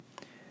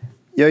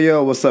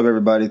Yo, what's up,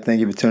 everybody? Thank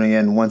you for tuning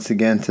in once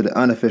again to the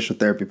Unofficial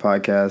Therapy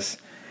Podcast.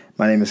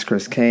 My name is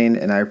Chris Kane,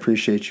 and I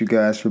appreciate you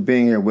guys for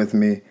being here with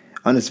me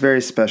on this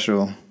very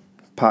special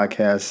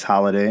podcast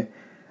holiday.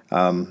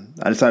 I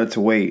decided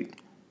to wait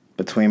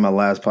between my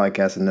last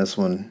podcast and this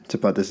one to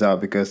put this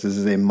out because this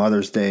is a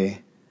Mother's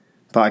Day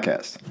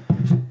podcast.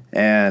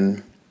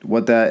 And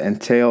what that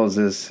entails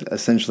is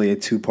essentially a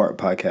two-part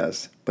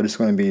podcast, but it's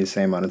going to be the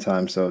same amount of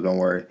time, so don't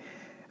worry.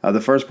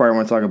 The first part, I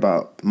want to talk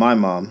about my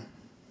mom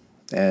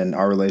and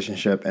our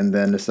relationship. And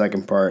then the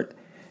second part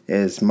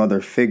is mother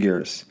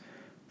figures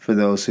for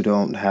those who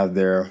don't have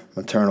their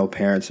maternal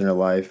parents in their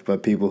life,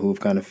 but people who've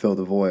kind of filled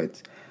the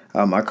voids.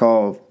 I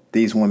call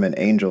these women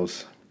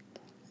angels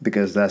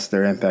because that's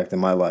their impact in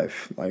my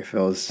life. Like, it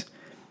feels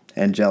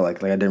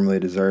angelic. Like, I didn't really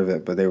deserve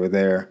it, but they were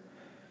there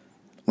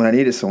when I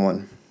needed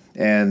someone.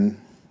 And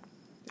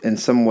in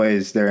some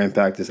ways, their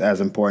impact is as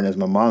important as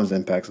my mom's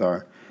impacts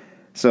are.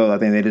 So I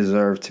think they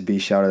deserve to be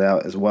shouted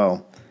out as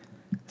well.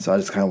 So I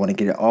just kind of want to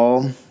get it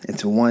all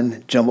into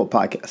one jumbled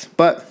podcast.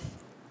 But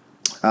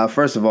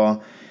first of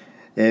all,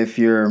 if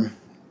you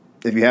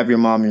have your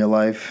mom in your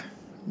life,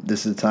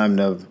 this is the time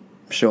to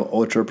show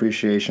ultra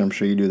appreciation. I'm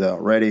sure you do that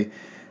already,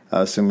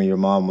 assuming your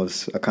mom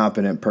was a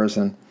competent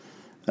person.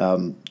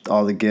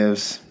 All the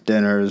gifts,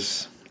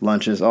 dinners,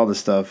 lunches, all the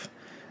stuff.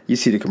 You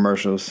see the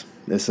commercials.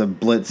 It's a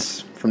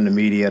blitz from the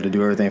media to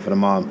do everything for the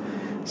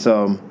mom.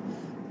 So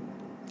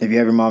if you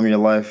have your mom in your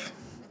life,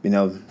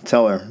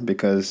 tell her,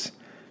 because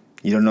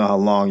you don't know how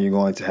long you're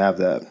going to have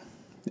that.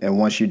 And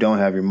once you don't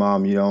have your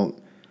mom, I don't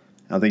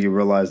think you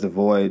realize the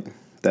void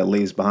that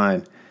leaves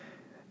behind.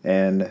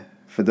 And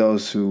for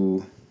those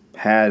who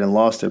had and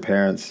lost their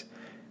parents,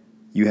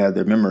 you have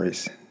their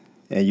memories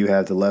and you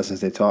have the lessons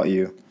they taught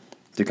you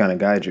to kind of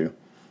guide you.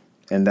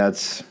 And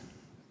that's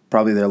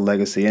probably their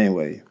legacy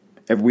anyway.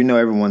 We know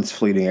everyone's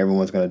fleeting,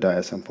 everyone's going to die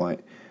at some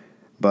point.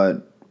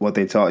 But what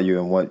they taught you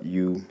and what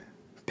you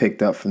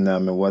picked up from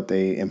them and what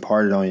they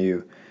imparted on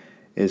you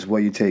is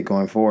what you take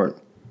going forward.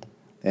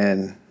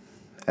 And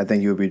I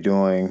think you would be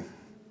doing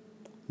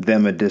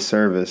them a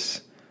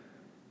disservice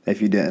if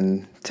you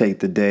didn't take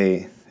the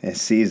day and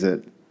seize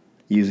it,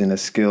 using the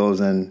skills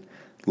and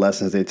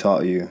lessons they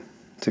taught you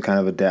to kind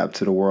of adapt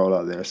to the world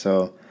out there.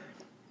 So,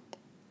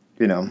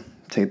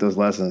 take those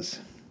lessons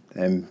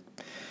and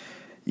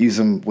use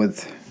them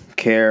with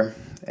care.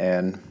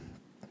 And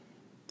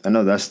I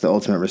know that's the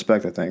ultimate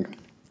respect, I think.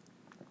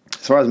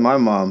 As far as my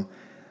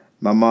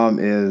mom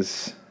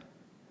is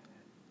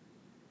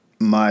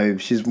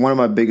she's one of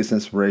my biggest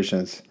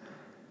inspirations,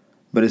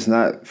 but it's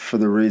not for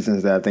the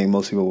reasons that I think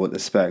most people would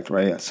expect,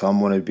 right? So I'm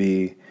going to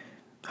be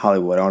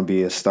Hollywood. I want to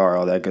be a star,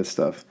 all that good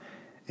stuff.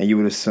 And you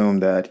would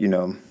assume that, if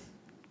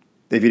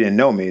you didn't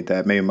know me,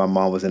 that maybe my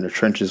mom was in the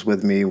trenches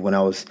with me when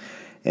I was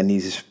in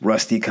these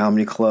rusty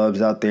comedy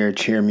clubs out there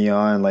cheering me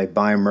on, like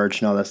buying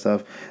merch and all that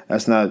stuff.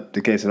 That's not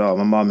the case at all.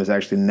 My mom has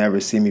actually never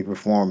seen me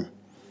perform,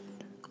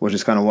 which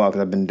is kind of wild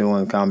because I've been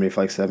doing comedy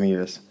for like 7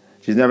 years.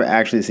 She's never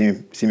actually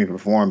seen me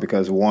perform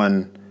because,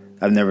 one,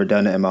 I've never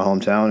done it in my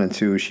hometown, and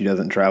two, she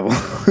doesn't travel.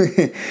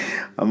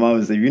 My mom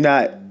was like, if you're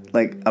not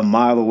like a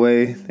mile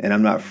away and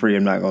I'm not free,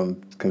 I'm not going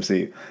to come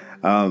see you.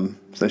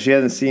 So she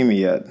hasn't seen me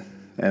yet,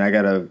 and I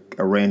got to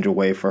arrange a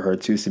way for her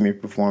to see me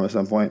perform at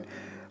some point.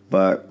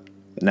 But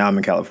now I'm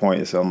in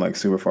California, so I'm like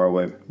super far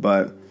away.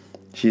 But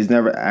she's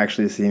never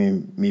actually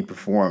seen me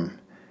perform.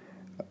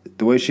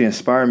 The way she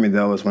inspired me,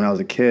 though, was when I was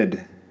a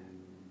kid.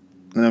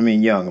 And I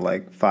mean young,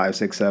 like 5,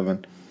 6,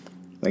 7.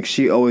 Like,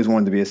 she always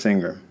wanted to be a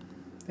singer.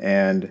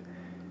 And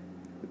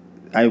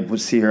I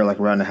would see her like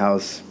around the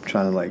house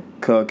trying to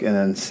like cook and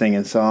then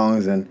singing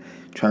songs and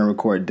trying to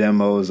record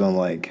demos on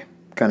like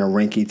kind of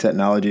rinky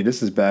technology.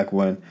 This is back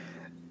when,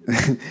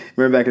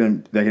 remember back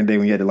in the day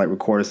when you had to like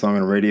record a song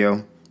on the radio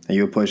and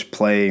you would push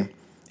play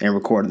and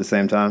record at the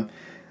same time?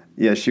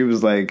 Yeah, she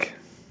was like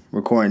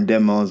recording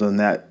demos on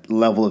that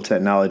level of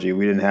technology.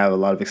 We didn't have a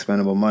lot of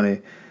expendable money,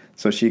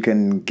 so she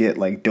couldn't get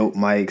like dope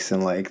mics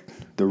and like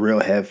the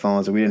real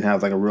headphones, and we didn't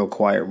have like a real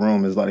quiet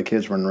room. There's a lot of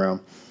kids running around.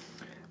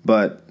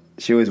 But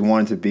she always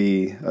wanted to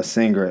be a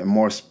singer, and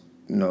more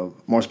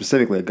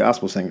specifically a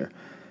gospel singer,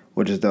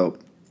 which is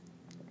dope.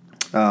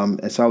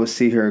 And so I would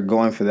see her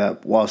going for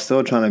that while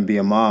still trying to be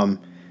a mom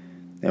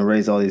and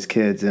raise all these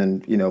kids.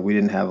 And, we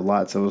didn't have a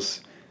lot, so it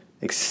was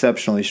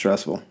exceptionally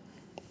stressful.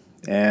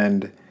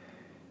 And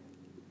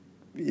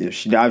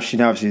she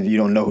obviously, you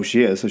don't know who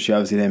she is, so she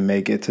obviously didn't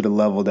make it to the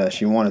level that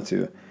she wanted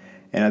to.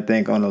 And I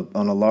think on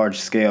a large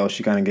scale,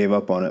 she kind of gave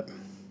up on it.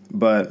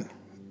 But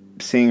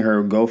seeing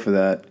her go for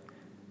that,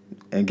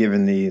 and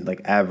given the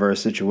like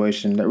adverse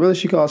situation that really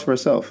she caused for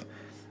herself,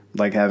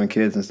 like having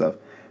kids and stuff.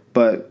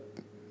 But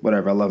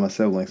whatever, I love my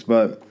siblings.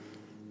 But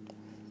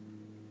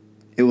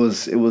it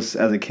was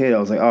as a kid, I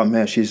was like, oh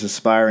man, she's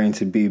aspiring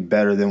to be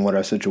better than what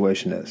our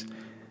situation is.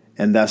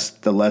 And that's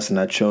the lesson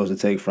I chose to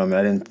take from it.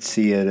 I didn't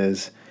see it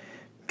as,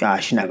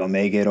 gosh, she's not going to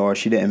make it, or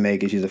she didn't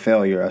make it, she's a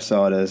failure. I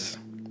saw it as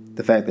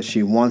the fact that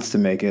she wants to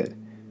make it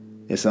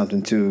is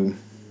something to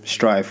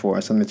strive for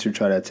and something to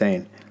try to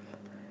attain.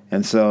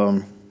 And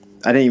so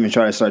I didn't even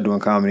try to start doing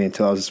comedy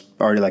until I was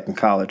already like in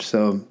college.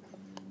 So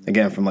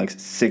again, from like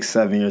 6,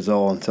 7 years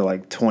old until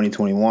like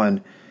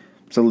 2021.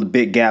 So a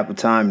big gap of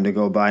time to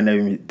go by. I never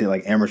even did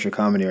like amateur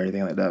comedy or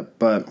anything like that,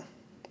 but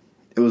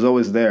it was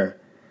always there.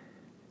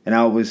 And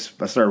I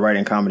started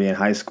writing comedy in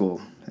high school,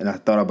 and I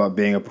thought about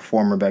being a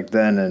performer back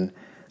then, and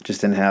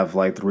just didn't have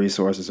like the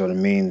resources or the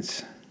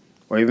means,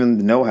 or even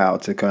the know-how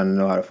to kind of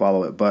know how to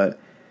follow it. But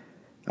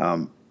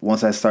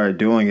once I started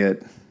doing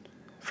it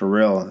for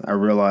real, I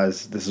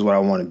realized this is what I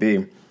want to be.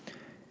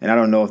 And I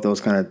don't know if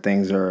those kind of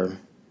things are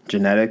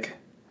genetic.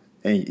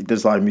 And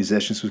there's a lot of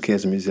musicians whose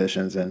kids are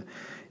musicians, and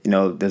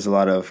there's a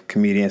lot of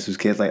comedians whose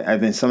kids I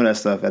think some of that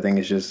stuff I think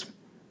is just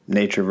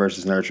nature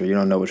versus nurture. You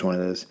don't know which one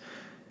it is.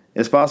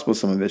 It's possible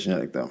some of it's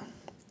genetic though,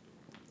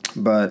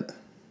 but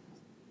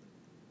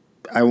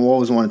I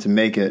always wanted to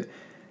make it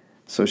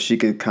so she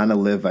could kind of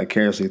live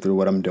vicariously through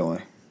what I'm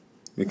doing,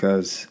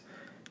 because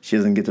she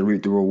doesn't get to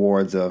reap the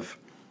rewards of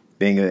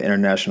being an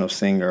international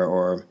singer,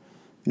 or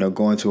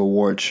going to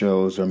award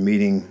shows, or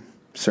meeting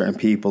certain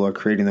people, or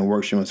creating the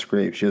work she wants to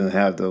create. She doesn't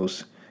have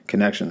those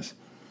connections.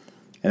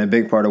 And a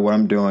big part of what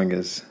I'm doing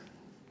is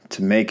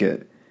to make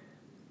it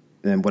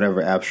in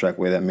whatever abstract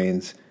way that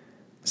means,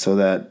 so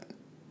that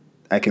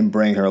I can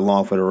bring her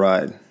along for the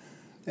ride.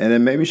 And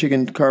then maybe she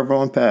can carve her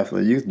own path.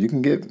 Like you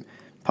can get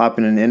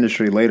popping in the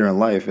industry later in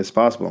life. It's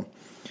possible.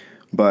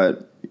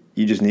 But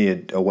you just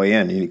need a way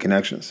in. You need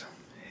connections.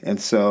 And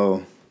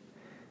so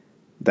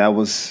that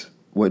was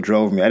what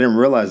drove me. I didn't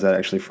realize that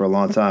actually for a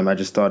long time. I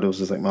just thought it was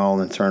just like my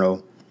own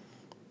internal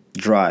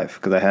drive,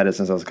 because I had it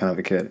since I was kind of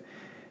a kid.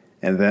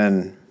 And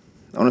then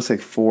I want to say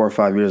 4 or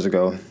 5 years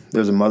ago, there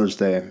was a Mother's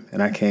Day,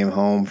 and I came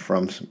home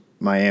from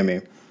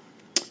Miami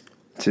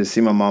to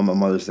see my mom on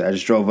Mother's Day. I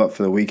just drove up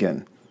for the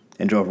weekend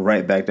and drove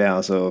right back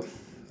down. So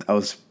I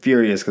was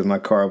furious because my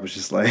car was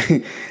just like,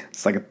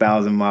 it's like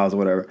 1,000 miles or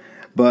whatever.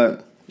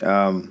 But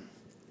I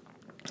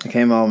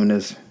came home,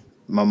 and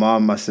my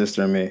mom, my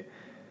sister, and me.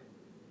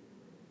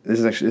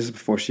 This is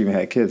before she even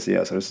had kids.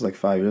 Yeah, so this is like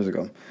 5 years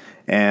ago.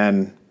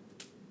 And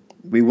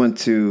we went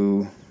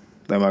to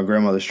like my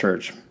grandmother's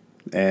church,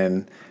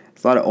 and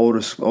there's a lot of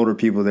older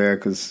people there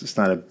because it's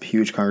not a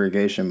huge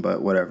congregation,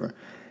 but whatever.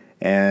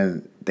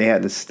 And they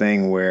had this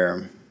thing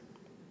where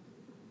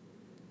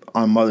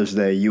on Mother's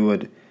Day you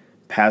would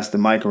pass the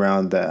mic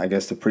around that I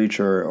guess the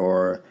preacher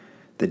or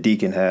the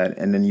deacon had,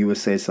 and then you would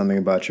say something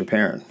about your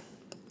parent,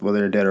 whether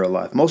they're dead or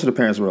alive. Most of the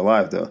parents were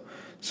alive though,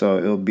 so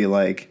it would be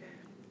like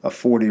a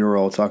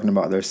 40-year-old talking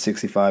about their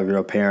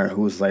 65-year-old parent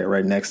who's like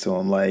right next to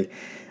them. Like,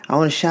 I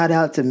want to shout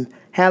out to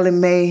Hallie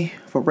Mae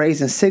for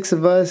raising 6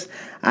 of us.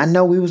 I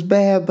know we was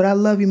bad, but I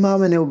love you,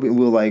 Mama. And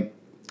we'll like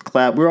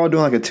clap. We were all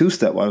doing like a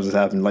 2-step while this was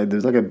happening. Like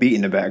there's like a beat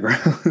in the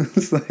background.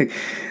 It's like,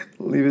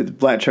 leave it,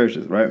 black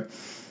churches, right?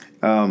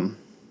 And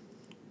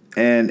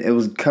it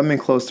was coming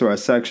close to our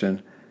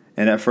section.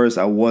 And at first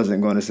I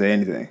wasn't going to say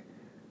anything,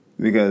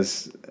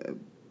 because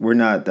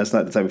that's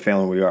not the type of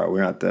family we are.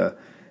 We're not the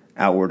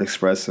outward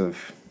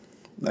expressive,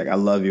 like, I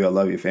love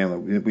you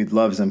family. We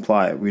love is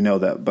implied. We know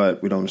that,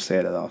 but we don't say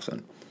it that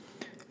often.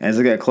 And as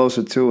it got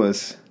closer to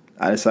us,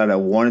 I decided I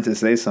wanted to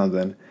say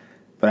something,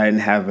 but I didn't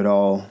have it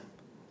all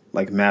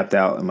like mapped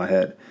out in my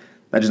head.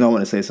 I just know I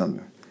wanted to say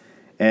something.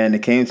 And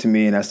it came to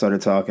me, and I started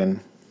talking,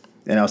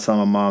 and I was telling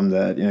my mom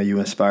that, you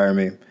inspire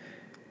me.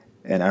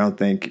 And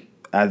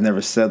I've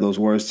never said those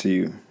words to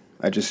you.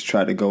 I just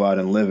tried to go out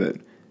and live it.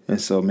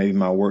 And so maybe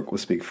my work will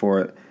speak for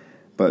it.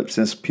 But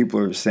since people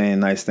are saying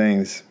nice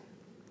things,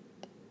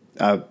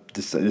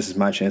 this is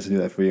my chance to do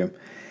that for you.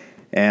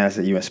 And I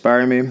said, you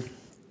inspire me.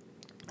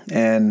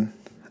 And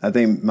I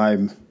think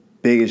my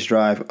biggest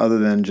drive, other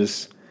than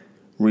just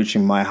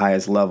reaching my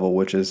highest level,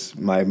 which is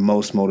my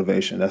most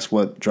motivation, that's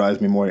what drives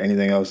me more than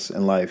anything else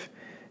in life,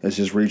 is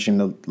just reaching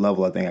the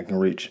level I think I can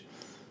reach.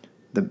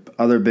 The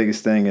other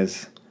biggest thing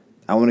is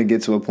I want to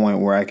get to a point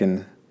where I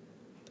can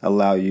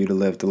allow you to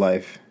live the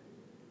life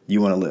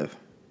you want to live,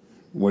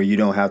 where you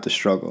don't have to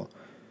struggle.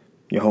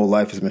 Your whole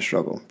life has been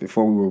struggle.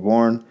 Before we were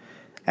born,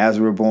 as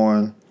we were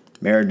born,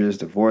 marriages,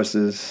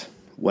 divorces,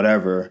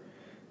 whatever,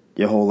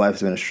 your whole life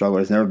has been a struggle.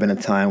 There's never been a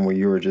time where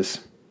you were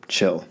just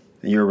chill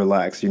and you're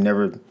relaxed. You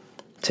never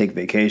take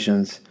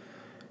vacations.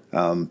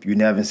 You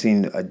haven't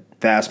seen a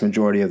vast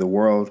majority of the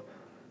world.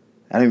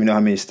 I don't even know how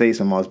many states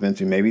my mom's been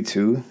to, maybe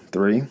 2,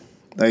 3.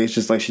 Like, it's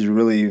just like she's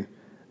really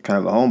kind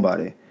of a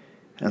homebody.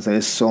 And it's like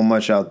there's so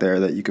much out there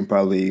that you can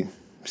probably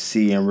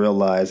see and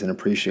realize and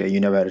appreciate you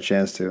never had a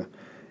chance to.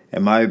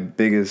 And my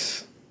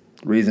biggest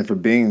reason for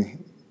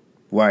being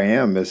where I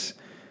am is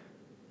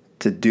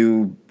to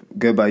do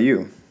good by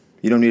you.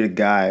 You don't need a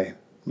guy,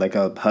 like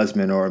a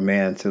husband or a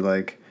man, to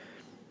like,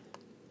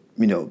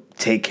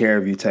 take care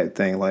of you type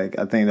thing. Like,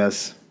 I think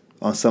that's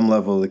on some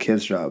level the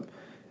kid's job.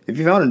 If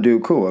you found a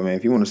dude, cool. I mean,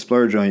 if you want to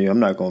splurge on you, I'm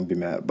not going to be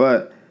mad.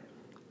 But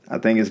I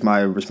think it's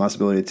my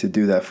responsibility to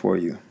do that for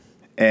you.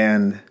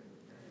 And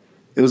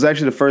it was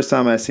actually the first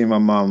time I seen my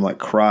mom like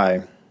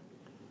cry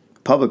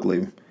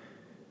publicly.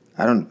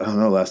 I don't know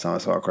the last time I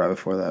saw her cry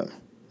before that.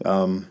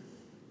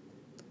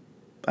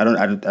 I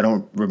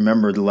don't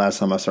remember the last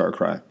time I saw her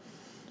cry.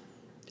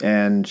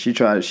 And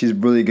she's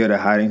really good at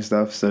hiding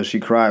stuff. So she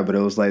cried, but it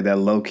was like that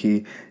low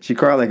key. She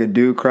cried like a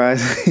dude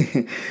cries,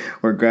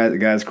 or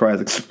guys cries,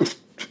 like,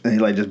 and he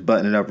like just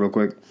button it up real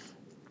quick.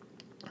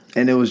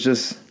 And it was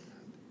just,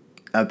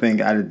 I think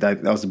that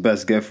was the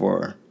best gift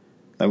for her.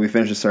 Like we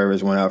finished the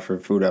service, went out for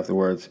food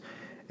afterwards,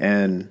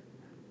 and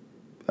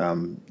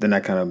then I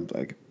kind of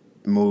like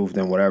moved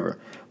and whatever.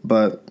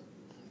 But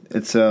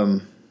it's a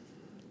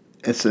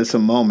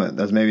moment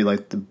that's maybe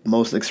like the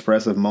most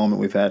expressive moment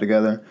we've had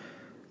together.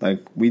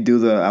 Like we do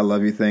the I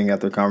love you thing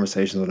after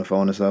conversations on the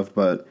phone and stuff,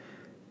 but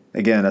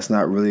again, that's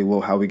not really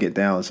how we get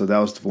down. So that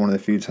was one of the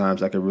few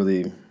times I could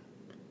really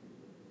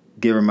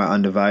give her my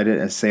undivided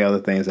and say other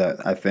things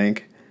that I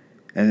think,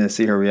 and then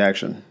see her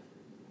reaction,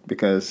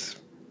 because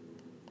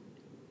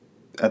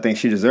I think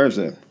she deserves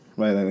it.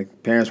 Right?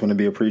 Like parents want to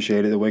be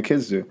appreciated the way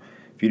kids do.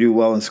 If you do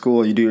well in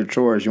school, you do your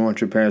chores, you want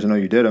your parents to know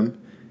you did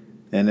them.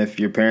 And if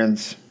your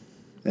parents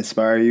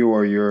inspire you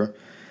or you're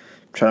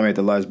trying to make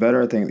their lives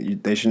better, I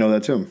think they should know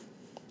that too.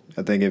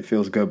 I think it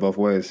feels good both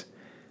ways.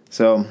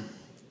 So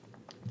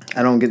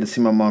I don't get to see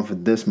my mom for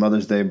this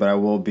Mother's Day, but I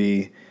will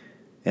be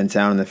in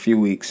town in a few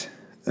weeks.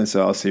 And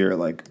so I'll see her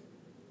like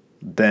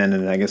then,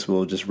 and I guess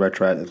we'll just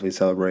retroactively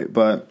celebrate.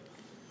 But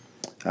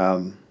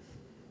I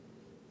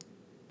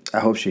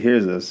hope she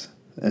hears this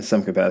in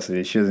some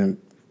capacity. She doesn't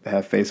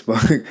have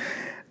Facebook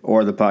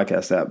or the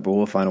podcast app, but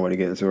we'll find a way to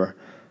get it to her.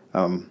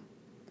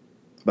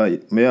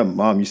 But yeah,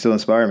 Mom, you still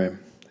inspire me.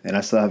 And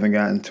I still haven't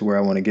gotten to where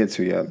I want to get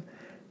to yet.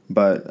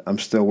 But I'm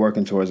still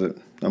working towards it.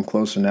 I'm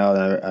closer now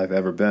than I've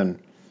ever been.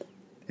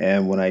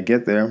 And when I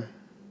get there,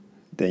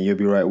 then you'll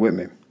be right with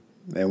me.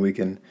 And we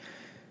can,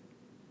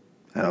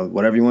 I don't know,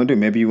 whatever you want to do.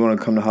 Maybe you want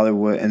to come to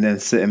Hollywood and then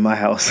sit in my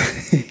house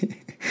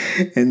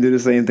and do the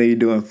same thing you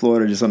do in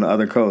Florida, just on the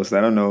other coast.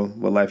 I don't know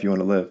what life you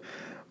want to live.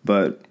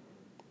 But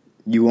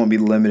you won't be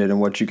limited in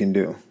what you can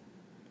do.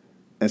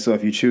 And so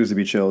if you choose to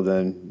be chill,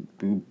 then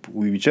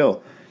we be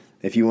chill.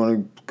 If you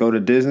want to go to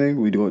Disney,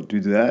 we do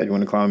that. You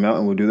want to climb a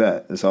mountain, we'll do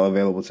that. It's all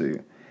available to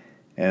you.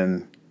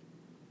 And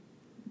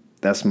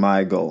that's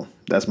my goal.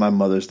 That's my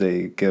Mother's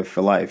Day gift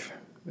for life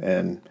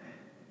and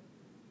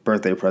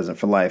birthday present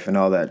for life and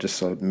all that, just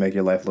so to make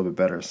your life a little bit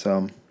better.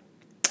 So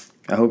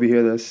I hope you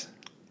hear this.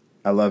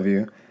 I love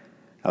you.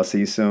 I'll see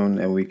you soon,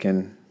 and we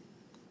can,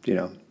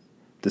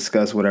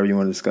 discuss whatever you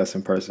want to discuss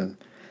in person.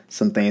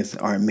 Some things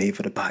aren't made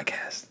for the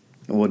podcast.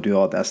 And we'll do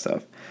all that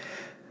stuff.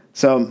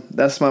 So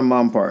that's my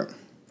mom part.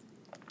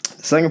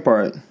 The second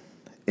part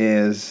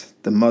is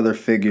the mother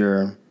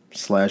figure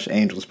 /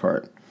 angels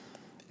part.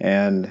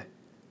 And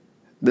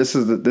this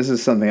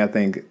is something I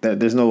think that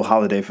there's no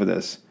holiday for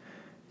this.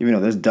 Even though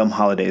there's dumb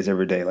holidays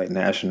every day, like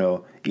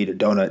National Eat a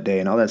Donut Day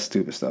and all that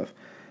stupid stuff.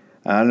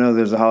 I don't know if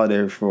there's a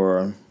holiday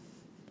for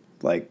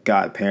like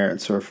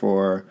godparents or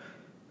for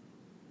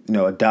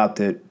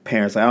adopted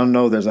parents. I don't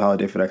know if there's a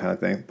holiday for that kind of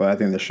thing, but I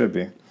think there should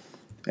be.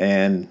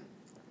 And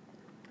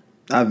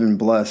I've been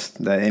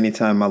blessed that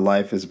anytime my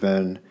life has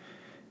been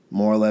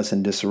more or less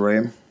in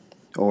disarray,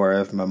 or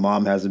if my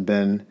mom hasn't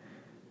been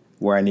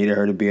where I needed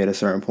her to be at a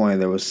certain point,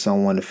 there was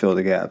someone to fill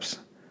the gaps.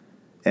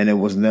 And it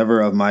was never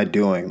of my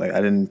doing. Like,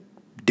 I didn't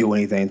do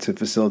anything to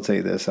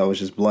facilitate this. I was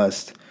just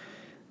blessed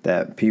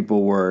that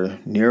people were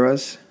near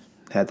us,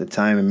 had the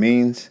time and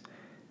means,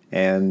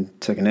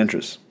 and took an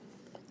interest.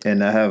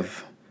 And I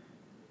have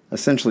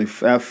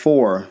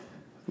four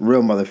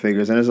real mother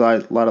figures, and there's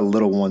a lot of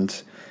little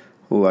ones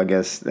who I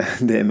guess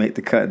didn't make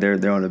the cut.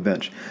 They're on the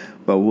bench.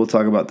 But we'll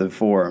talk about the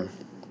four,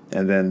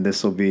 and then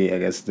this will be, I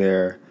guess,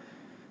 their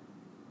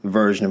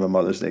version of a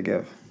Mother's Day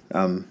gift.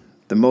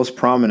 The most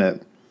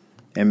prominent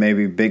and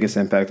maybe biggest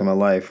impact on my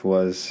life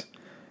was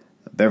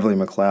Beverly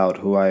McLeod,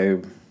 who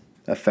I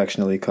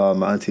affectionately call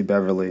my Auntie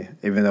Beverly,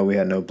 even though we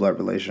had no blood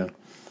relation.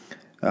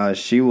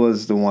 She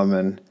was the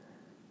woman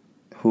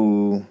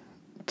who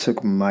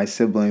took my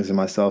siblings and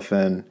myself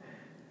in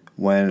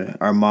when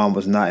our mom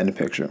was not in the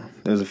picture.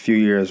 There was a few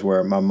years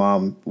where my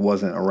mom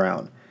wasn't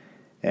around,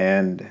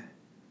 and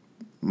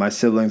my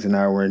siblings and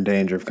I were in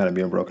danger of kind of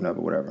being broken up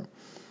or whatever.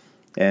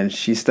 And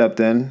she stepped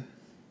in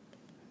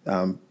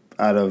out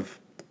of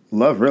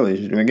love,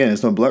 really. Again,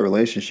 there's no blood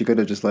relation. She could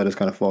have just let us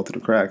kind of fall through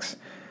the cracks.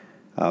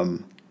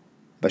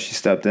 But she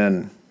stepped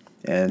in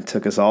and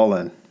took us all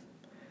in.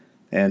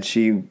 And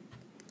she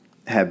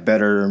had a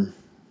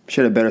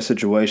better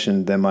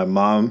situation than my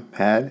mom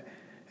had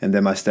and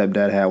than my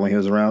stepdad had when he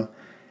was around.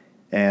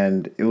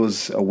 And it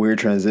was a weird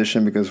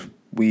transition because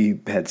we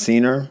had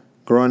seen her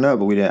growing up,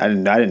 but I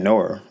didn't know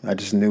her. I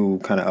just knew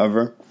kind of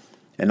her.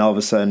 And all of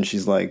a sudden,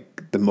 she's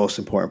like the most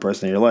important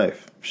person in your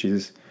life.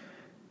 She's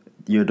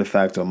your de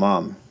facto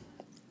mom.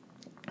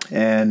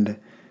 And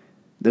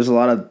there's a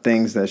lot of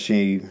things that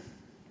she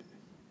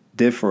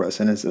did for us,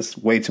 and it's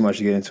way too much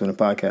to get into in a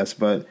podcast,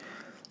 but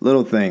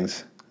little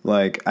things.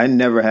 Like, I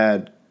never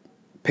had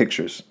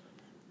pictures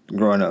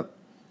growing up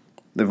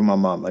living with my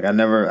mom. Like, I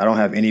don't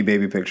have any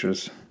baby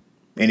pictures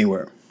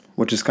anywhere,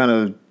 which is kind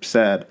of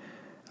sad.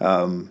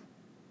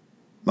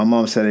 My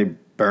mom said they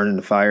burned in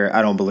the fire.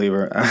 I don't believe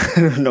her. I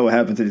don't know what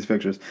happened to these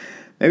pictures.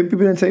 Maybe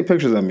people didn't take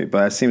pictures of me,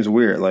 but it seems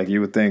weird. Like,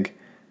 you would think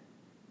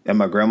at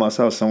my grandma's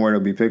house, somewhere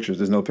there'll be pictures.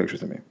 There's no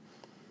pictures of me.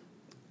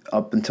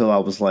 Up until I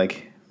was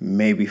like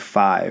maybe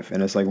 5,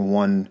 and it's like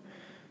one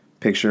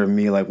picture of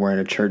me like wearing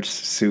a church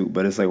suit,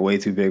 but it's like way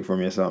too big for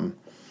me or something.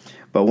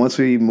 But once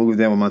we moved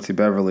in with Auntie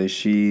Beverly,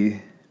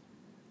 she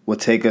would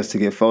take us to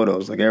get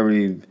photos, like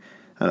every,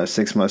 I don't know,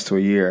 6 months to a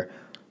year,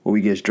 where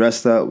we get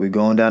dressed up, we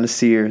going down to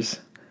Sears,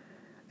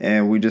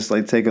 and we just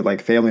like take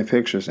like family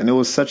pictures. And it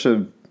was such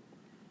a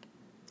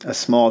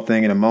small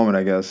thing in a moment,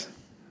 I guess.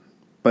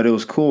 But it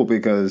was cool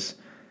because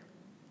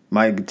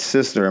my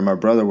sister and my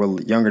brother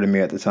were younger than me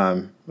at the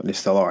time. They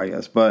still are, I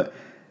guess. But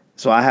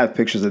so I have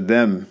pictures of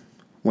them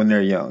when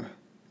they're young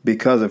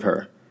because of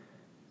her.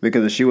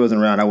 Because if she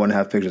wasn't around, I wouldn't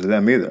have pictures of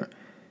them either.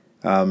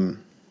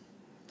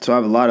 So I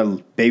have a lot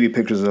of baby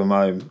pictures of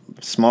my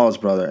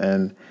smallest brother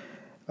and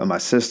my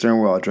sister,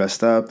 and we're all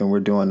dressed up and we're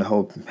doing the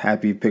whole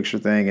happy picture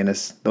thing. And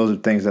those are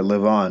things that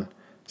live on.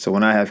 So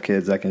when I have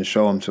kids, I can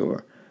show them to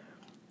her.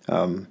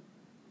 And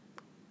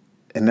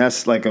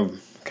that's like a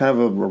kind of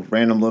a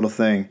random little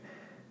thing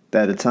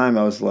that at the time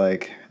I was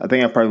like, I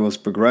think I probably was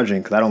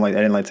begrudging because I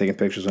didn't like taking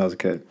pictures when I was a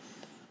kid.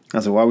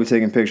 I said, why are we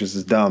taking pictures?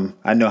 It's dumb.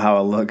 I know how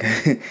I look.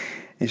 And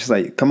she's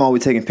like, come on, we're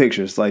taking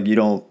pictures. Like,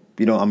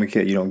 I'm a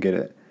kid, you don't get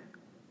it.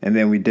 And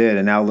then we did,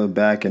 and now I look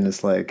back and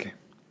it's like,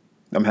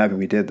 I'm happy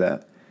we did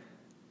that.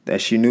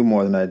 That she knew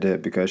more than I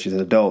did because she's an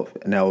adult,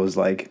 and I was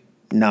like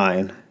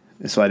 9.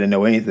 And so I didn't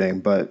know anything,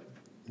 but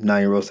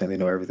 9-year-olds think they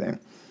know everything.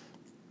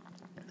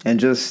 And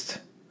just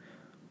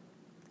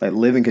like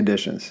living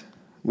conditions.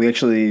 We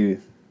actually,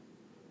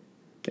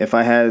 if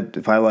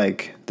I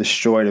like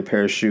destroyed a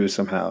pair of shoes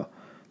somehow,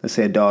 let's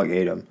say a dog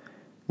ate them,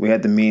 we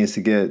had the means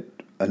to get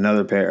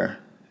another pair.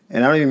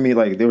 And I don't even mean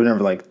like, they were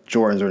never like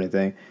Jordans or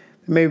anything.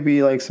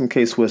 Maybe like some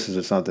K-Swisses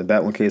or something.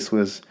 Back when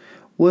K-Swiss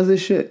was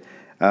this shit.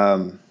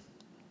 That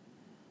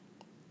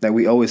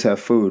we always have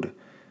food.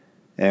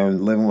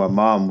 And living with my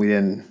mom, we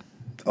didn't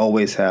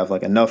always have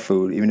like enough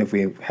food. Even if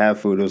we have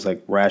food, it was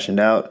like rationed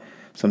out.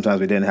 Sometimes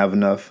we didn't have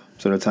enough.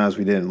 So there are times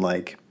we didn't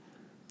like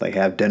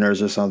have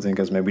dinners or something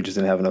because maybe we just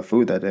didn't have enough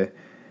food that day.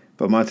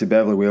 But Auntie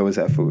Beverly, we always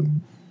had food.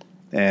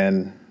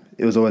 And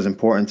it was always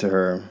important to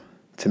her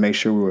to make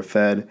sure we were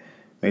fed,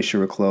 make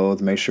sure we were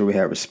clothed, make sure we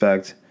had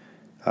respect,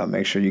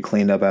 make sure you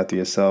cleaned up after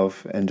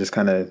yourself, and just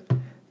kind of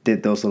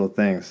did those little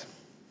things.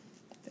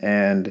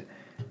 And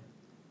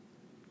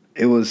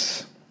it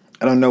was,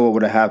 I don't know what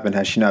would have happened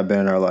had she not been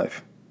in our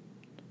life.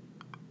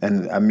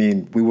 And I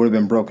mean, we would have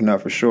been broken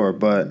up for sure,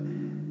 but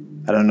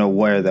I don't know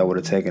where that would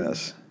have taken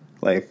us.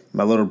 Like,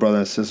 my little brother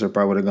and sister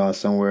probably would have gone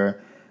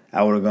somewhere.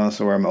 I would have gone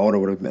somewhere. My older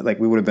would have been, like,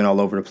 we would have been all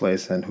over the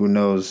place, and who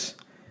knows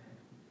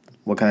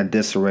what kind of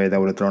disarray that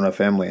would have thrown our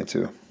family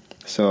into.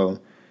 So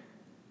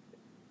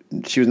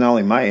she was not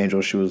only my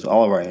angel, she was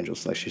all of our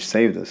angels. Like, she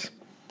saved us.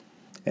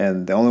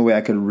 And the only way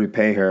I could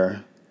repay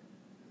her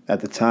at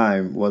the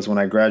time was when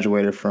I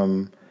graduated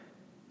from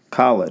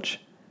college.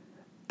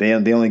 They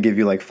only give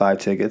you like 5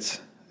 tickets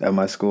at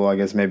my school. I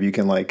guess maybe you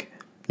can like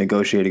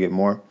negotiate to get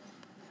more.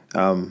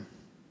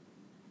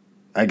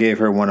 I gave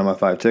her one of my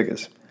 5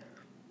 tickets.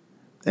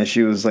 And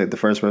she was like the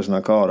first person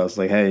I called. I was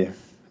like, hey,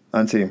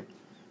 Auntie,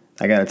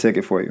 I got a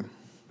ticket for you.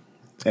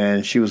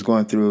 And she was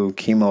going through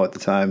chemo at the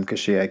time because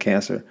she had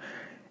cancer.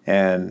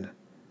 And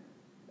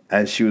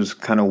as she was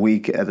kind of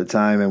weak at the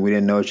time, and we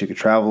didn't know if she could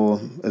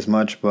travel as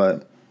much,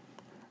 but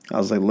I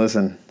was like,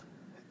 listen,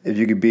 if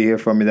you could be here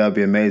for me, that would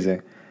be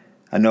amazing.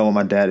 I know I want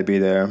my dad to be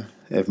there.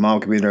 If mom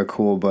could be there,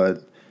 cool,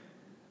 but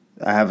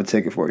I have a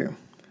ticket for you.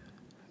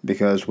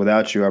 Because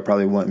without you, I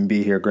probably wouldn't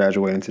be here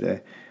graduating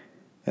today.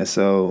 And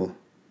so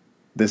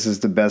this is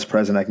the best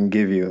present I can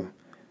give you.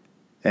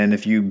 And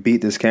if you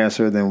beat this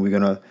cancer, then I'm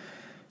going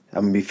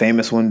to be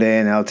famous one day,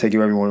 and I'll take you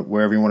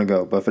wherever you want to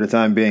go. But for the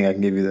time being, I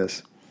can give you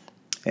this.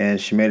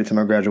 And she made it to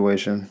my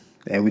graduation,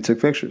 and we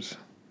took pictures,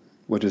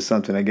 which is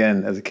something,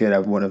 again, as a kid, I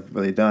wouldn't have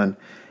really done.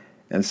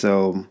 And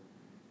so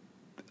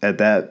at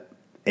that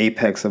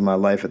apex of my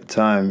life at the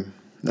time,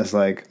 that's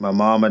like my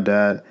mom, my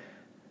dad,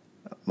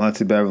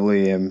 Auntie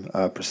Beverly, and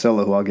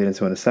Priscilla, who I'll get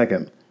into in a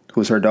second,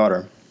 who's her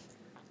daughter.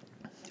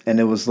 And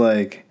it was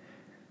like,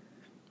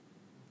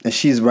 and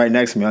she's right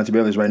next to me. Auntie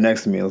Beverly's right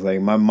next to me. It was like,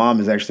 my mom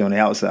is actually on the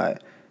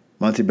outside.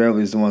 Auntie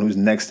Beverly is the one who's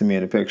next to me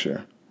in the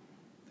picture.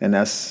 And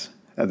I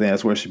think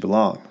that's where she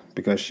belonged,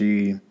 because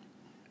she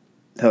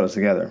held us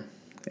together.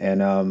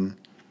 And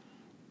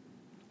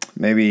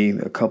maybe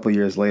a couple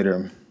years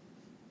later,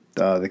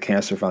 the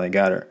cancer finally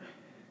got her.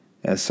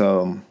 And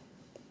so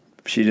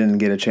she didn't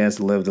get a chance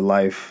to live the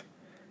life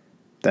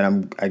that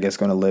I'm, I guess,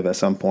 going to live at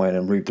some point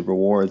and reap the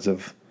rewards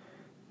of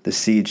the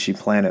seed she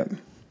planted.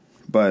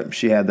 But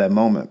she had that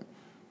moment,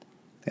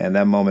 and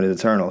that moment is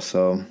eternal.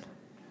 So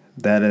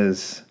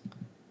that's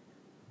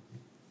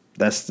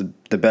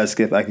the best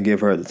gift I can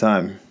give her at the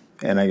time,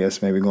 and I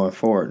guess maybe going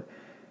forward.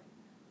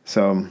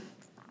 So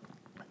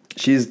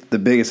she's the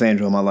biggest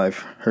angel in my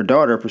life. Her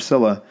daughter,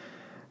 Priscilla,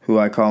 who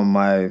I call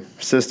my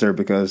sister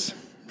because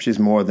she's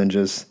more than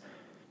just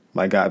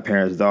my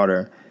godparents'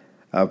 daughter.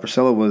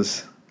 Priscilla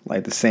was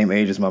like the same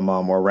age as my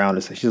mom, or around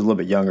us. She's a little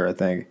bit younger, I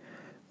think.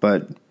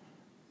 But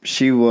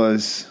she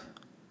was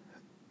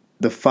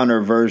the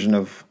funner version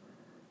of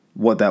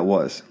what that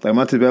was. Like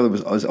my Auntie Beverly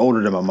was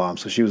older than my mom,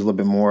 so she was a little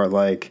bit more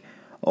like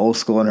old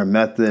school in her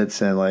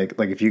methods, and like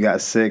if you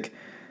got sick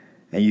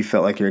and you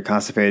felt like you were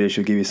constipated,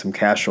 she'll give you some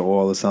castor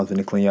oil or something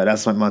to clean you out.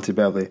 That's my Auntie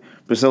Beverly.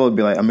 Priscilla would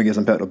be like, I'm gonna get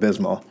some Pepto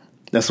Bismol.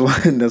 That's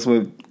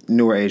what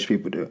newer age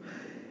people do.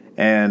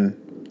 And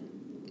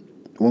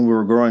when we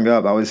were growing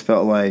up, I always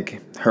felt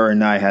like her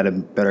and I had a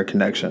better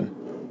connection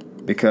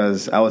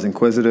because I was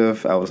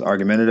inquisitive, I was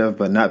argumentative,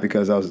 but not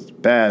because I was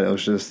bad. It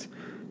was just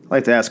I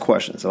like to ask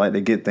questions. I like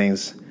to get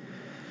things.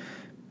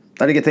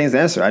 I like to get things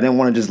answered. I didn't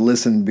want to just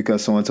listen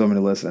because someone told me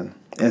to listen.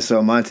 And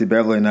so my Auntie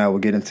Beverly and I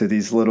would get into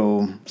these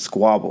little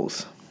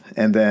squabbles,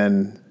 and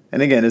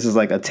again, this is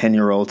like a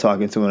 10-year-old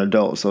talking to an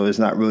adult, so it's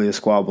not really a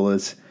squabble.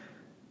 It's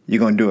you're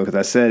gonna do it because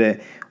I said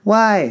it.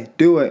 Why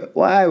do it?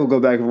 Why? We'll go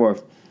back and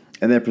forth.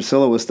 And then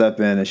Priscilla would step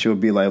in and she would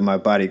be like my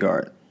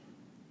bodyguard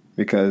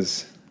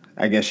because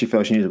I guess she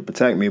felt she needed to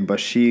protect me, but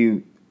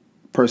she,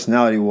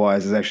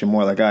 personality-wise, is actually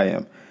more like I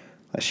am.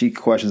 Like she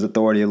questions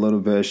authority a little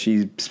bit.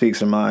 She speaks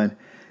her mind.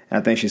 And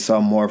I think she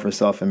saw more of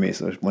herself in me.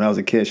 So when I was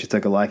a kid, she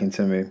took a liking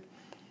to me.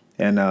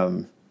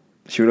 And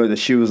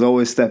she was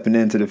always stepping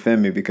in to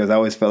defend me because I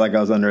always felt like I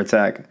was under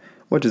attack,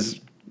 which is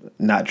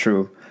not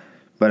true.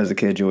 But as a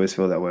kid, you always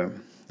feel that way.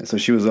 And so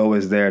she was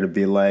always there to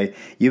be like,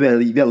 you better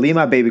leave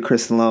my baby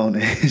Chris alone.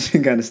 And she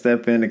kind of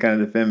step in and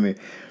kind of defend me.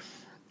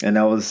 And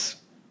that was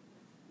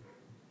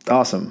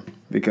awesome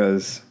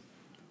because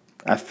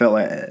I felt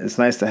like it's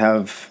nice to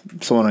have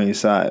someone on your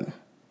side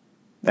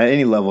at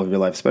any level of your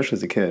life, especially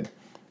as a kid.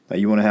 Like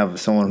you want to have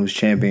someone who's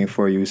championing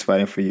for you, who's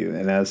fighting for you.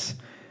 And that's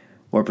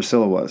what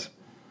Priscilla was.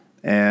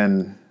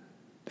 And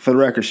for the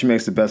record, she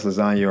makes the best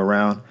lasagna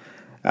around.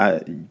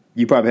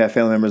 You probably have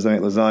family members that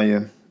make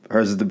lasagna.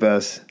 Hers is the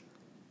best.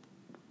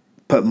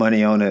 Put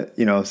money on it,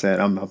 you know what I'm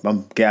saying?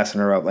 I'm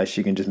gassing her up like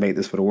she can just make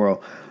this for the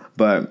world.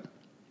 But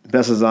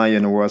best lasagna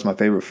in the world is my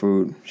favorite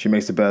food. She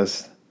makes the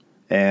best,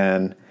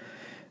 and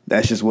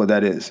that's just what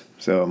that is.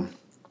 So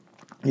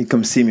you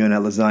come see me on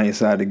that lasagna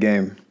side of the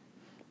game.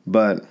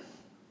 But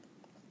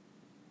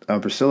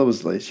Priscilla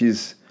was like, she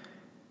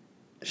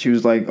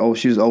was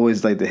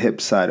always like the hip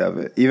side of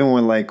it. Even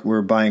when like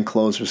we're buying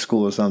clothes for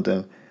school or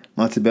something,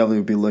 Auntie Beverly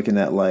would be looking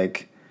at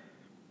like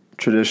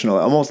traditional,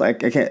 almost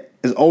like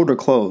it's older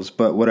clothes,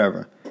 but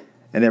whatever.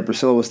 And then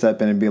Priscilla would step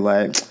in and be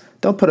like,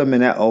 don't put him in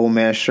that old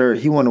man shirt.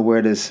 He want to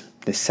wear this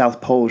South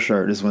Pole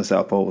shirt. This is when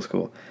South Pole was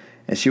cool.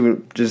 And she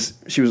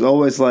was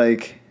always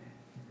like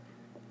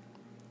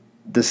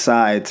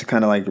decide to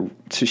kind of like,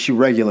 so she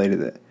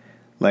regulated it.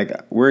 Like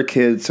we're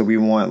kids, so we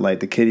want like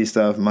the kiddie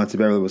stuff. Auntie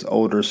Beverly was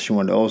older, so she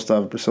wanted the old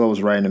stuff. Priscilla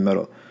was right in the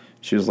middle.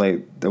 She was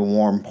like the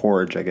warm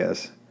porridge, I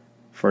guess,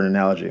 for an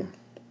analogy.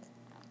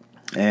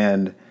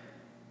 And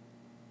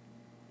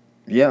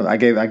yeah, I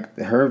gave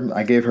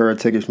her a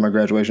ticket for my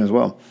graduation as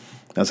well.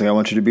 I was like, I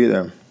want you to be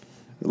there,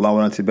 along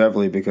with Auntie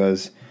Beverly,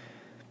 because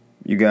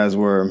you guys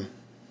were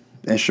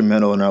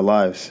instrumental in our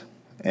lives.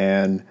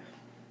 And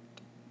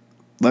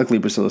luckily,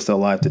 Priscilla's still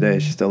alive today.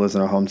 She still lives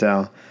in our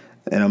hometown,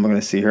 and I'm going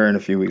to see her in a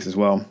few weeks as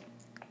well.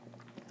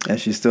 And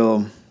she's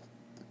still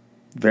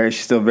very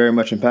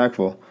much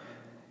impactful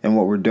in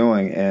what we're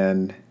doing.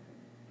 And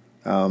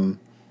I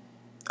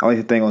like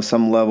to think on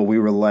some level we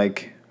were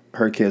like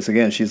her kids.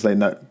 Again, she's like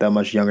not that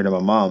much younger than my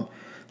mom,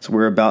 so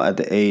we're about at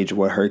the age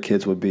where her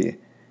kids would be.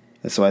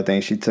 And so I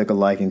think she took a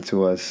liking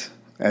to us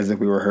as if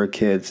we were her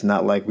kids,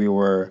 not like we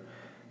were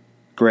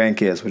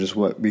grandkids, which is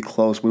what we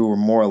close. We were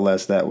more or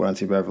less that with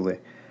Auntie Beverly.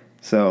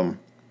 So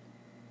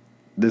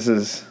this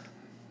is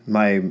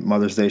my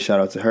Mother's Day shout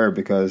out to her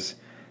because,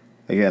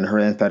 again, her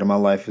impact on my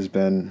life has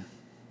been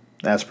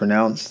as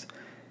pronounced.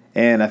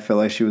 And I feel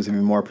like she was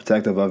even more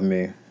protective of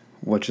me,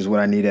 which is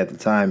what I needed at the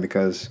time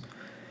because,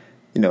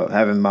 you know,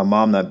 having my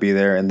mom not be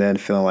there and then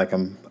feeling like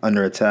I'm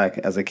under attack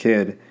as a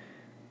kid,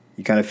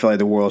 you kind of feel like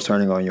the world's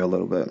turning on you a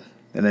little bit.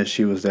 And then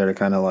she was there to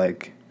kind of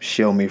like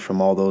shield me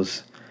from all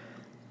those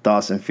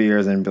thoughts and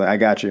fears and be like, I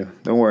got you.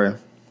 Don't worry.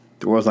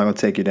 The world's not going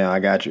to take you down. I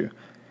got you.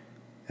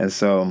 And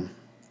so,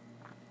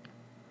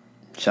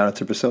 shout out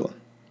to Priscilla.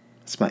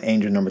 It's my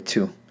angel number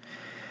 2.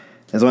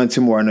 There's only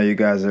 2 more. I know you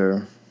guys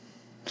are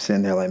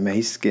sitting there like, man,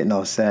 he's getting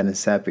all sad and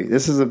sappy.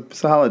 It's a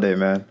holiday,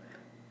 man.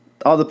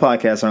 All the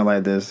podcasts aren't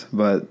like this,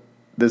 but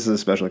this is a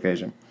special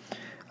occasion.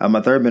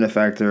 My third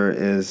benefactor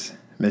is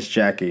Miss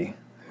Jackie,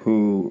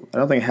 who I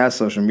don't think has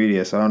social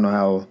media, so I don't know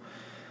how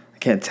I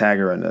can't tag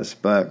her in this.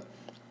 But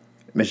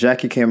Miss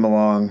Jackie came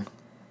along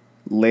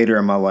later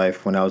in my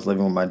life when I was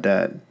living with my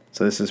dad.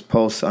 So this is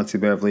post Auntie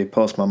Beverly,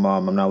 post my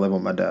mom. I'm not living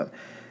with my dad.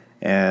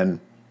 And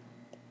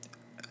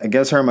I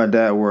guess her and my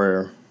dad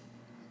were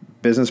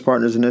business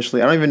partners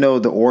initially. I don't even know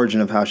the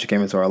origin of how she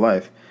came into our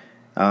life.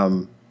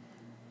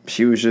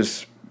 She was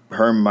just,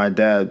 her and my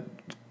dad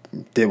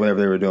did whatever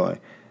they were doing.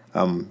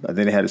 I think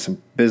they had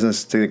some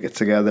business to get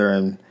together,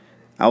 and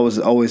I was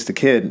always the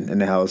kid in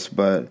the house,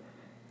 but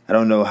I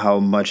don't know how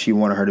much he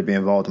wanted her to be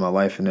involved in my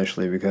life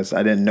initially because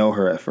I didn't know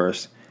her at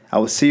first. I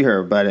would see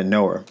her, but I didn't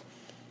know her.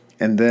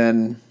 And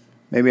then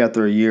maybe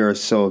after a year or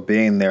so of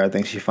being there, I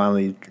think she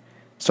finally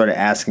started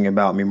asking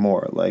about me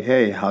more. Like,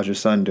 hey, how's your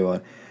son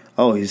doing?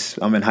 Oh,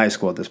 I'm in high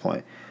school at this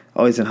point.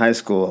 Oh, he's in high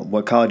school.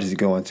 What college is he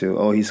going to?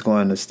 Oh, he's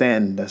going to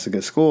Stanton. That's a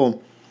good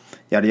school.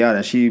 Yada, yada.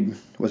 And she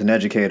was an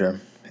educator.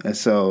 And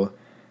so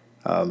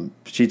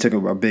she took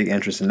a big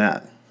interest in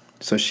that.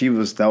 So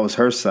that was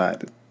her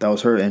side. That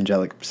was her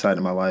angelic side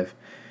of my life.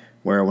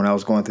 Where when I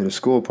was going through the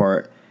school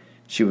part,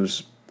 she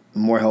was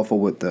more helpful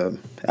with the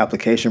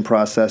application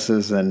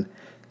processes and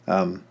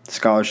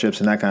scholarships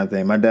and that kind of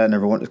thing. My dad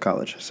never went to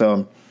college.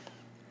 So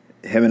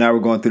him and I were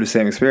going through the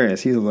same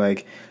experience. He was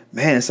like,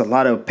 man, it's a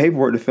lot of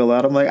paperwork to fill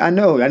out. I'm like, I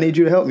know, I need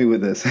you to help me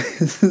with this.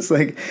 It's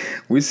like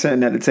we're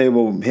sitting at the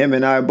table, him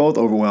and I are both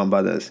overwhelmed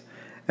by this.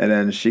 And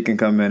then she can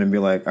come in and be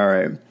like, all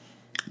right,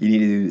 you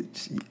need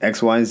to do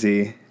X, Y, and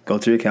Z. Go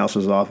to your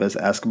counselor's office,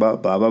 ask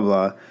about blah, blah,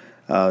 blah.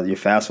 Your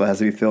FAFSA has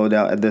to be filled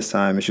out at this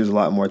time. And she was a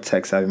lot more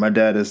tech savvy. My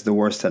dad is the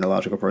worst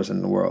technological person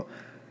in the world.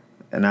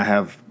 And I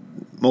have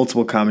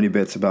multiple comedy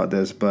bits about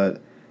this, but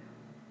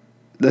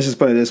let's just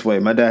put it this way.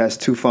 My dad has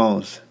 2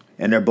 phones,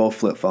 and they're both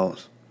flip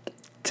phones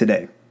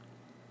today.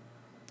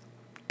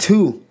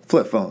 2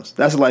 flip phones.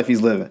 That's the life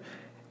he's living.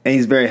 And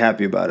he's very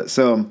happy about it.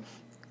 So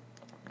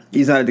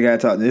he's not the guy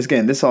talking.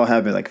 This all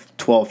happened like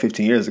 12,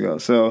 15 years ago.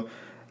 So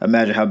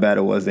imagine how bad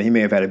it was that he may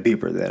have had a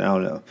beeper then. I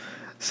don't know.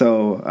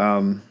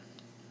 So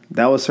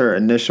that was her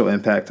initial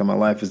impact on my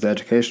life, is the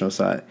educational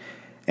side.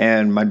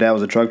 And my dad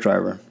was a truck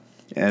driver.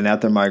 And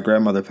after my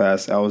grandmother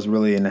passed, I was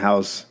really in the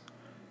house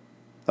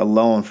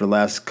alone for the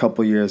last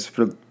couple years.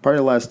 For probably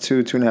the last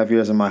 2.5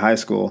 years of my high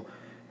school,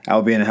 I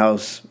would be in the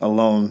house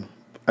alone,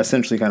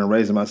 essentially kind of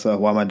raising myself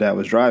while my dad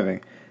was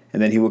driving.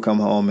 And then he would come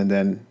home and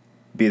then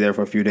be there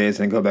for a few days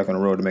and then go back on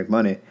the road to make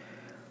money.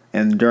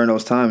 And during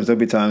those times, there'd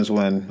be times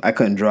when I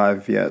couldn't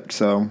drive yet.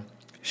 So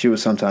she would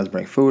sometimes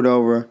bring food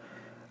over.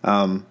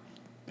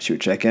 She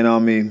would check in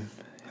on me,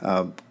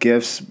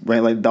 gifts,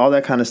 right? Like all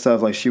that kind of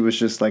stuff. Like she was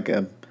just like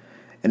a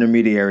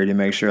intermediary to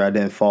make sure I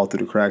didn't fall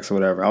through the cracks or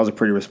whatever. I was a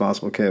pretty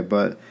responsible kid,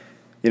 but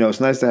it's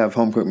nice to have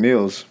home cooked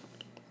meals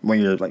when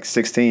you're like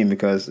 16,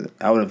 because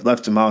I would have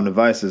left to my own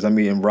devices. I'm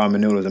eating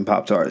ramen noodles and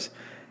Pop-Tarts,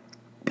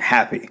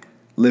 happy,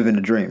 living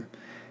the dream.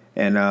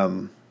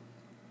 And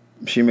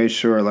she made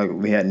sure like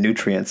we had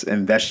nutrients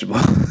and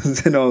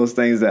vegetables and all those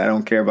things that I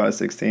don't care about at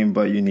 16,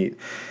 but you need.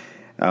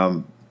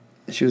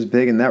 She was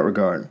big in that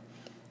regard.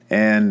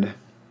 And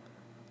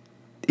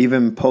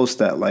even post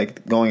that,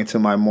 like going into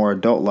my more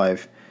adult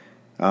life,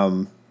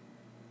 because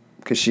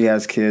she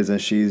has kids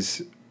and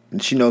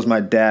she knows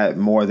my dad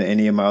more than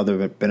any of my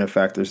other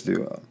benefactors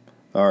do,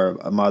 or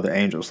my other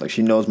angels. Like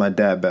she knows my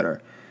dad better.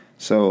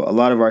 So a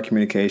lot of our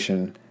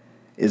communication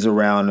is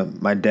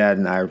around my dad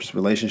and I's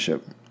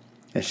relationship.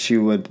 And she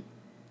would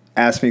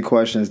ask me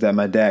questions that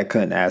my dad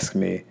couldn't ask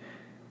me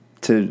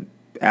to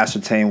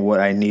ascertain what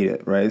I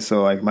needed, right?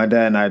 So like my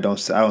dad and I don't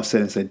sit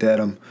and say, Dad,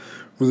 I'm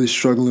really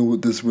struggling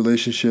with this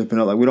relationship.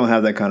 And like we don't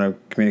have that kind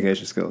of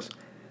communication skills.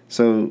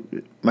 So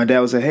my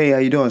dad would say, hey, how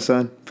you doing,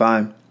 son?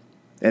 Fine.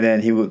 And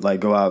then he would like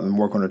go out and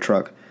work on the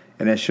truck.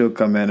 And then she'll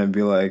come in and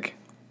be like,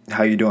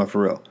 how you doing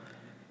for real?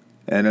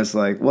 And it's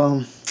like,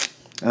 well,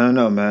 I don't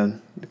know,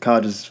 man. The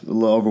college is a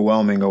little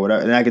overwhelming or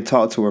whatever. And I could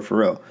talk to her for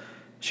real.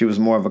 She was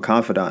more of a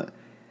confidant.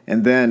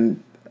 And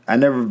then I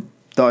never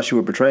thought she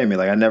would betray me.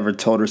 Like I never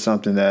told her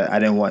something that I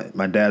didn't want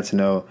my dad to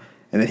know.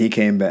 And then he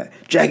came back.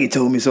 Jackie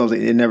told me something.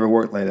 It never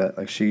worked like that.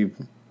 Like she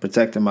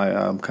protected my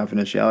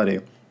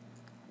confidentiality.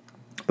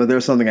 But there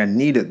was something I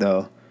needed,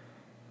 though.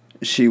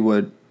 She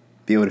would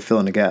be able to fill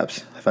in the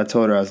gaps. If I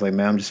told her, I was like,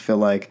 man, I just feel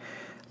like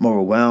I'm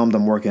overwhelmed.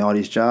 I'm working all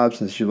these jobs.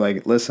 And she's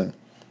like, listen,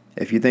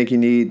 if you think you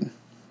need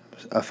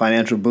a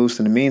financial boost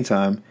in the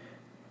meantime,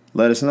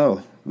 let us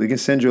know. We can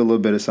send you a little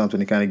bit of something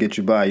to kind of get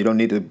you by. You don't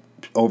need to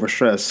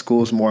overstress.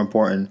 School's more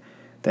important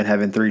than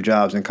having 3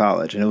 jobs in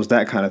college. And it was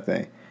that kind of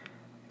thing.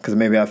 Because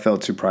maybe I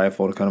felt too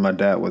prideful to come to my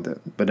dad with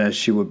it. But then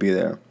she would be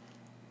there.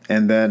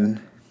 And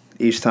then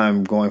each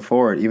time going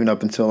forward, even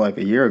up until like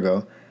a year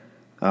ago,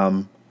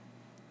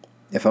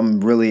 if I'm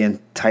really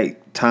in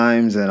tight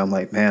times and I'm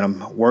like, man,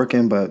 I'm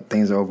working, but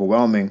things are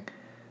overwhelming,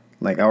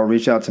 like I would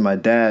reach out to my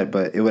dad,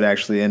 but it would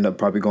actually end up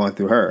probably going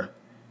through her,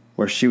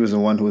 where she was the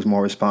one who was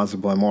more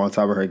responsible and more on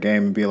top of her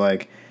game, and be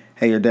like,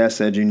 hey, your dad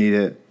said you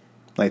needed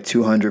like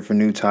 $200 for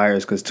new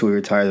tires because 2 of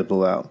your tires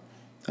blew out.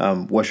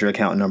 What's your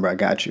account number? I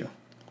got you.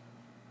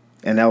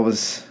 And that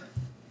was,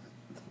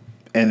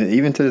 and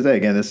even to this day,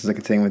 again, this is a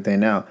continuing thing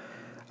now.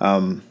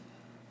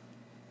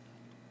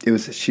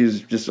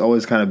 She's just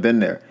always kind of been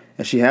there.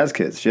 And she has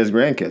kids. She has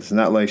grandkids. It's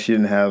not like she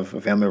didn't have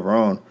a family of her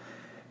own.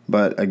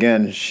 But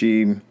again,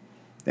 she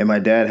and my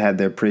dad had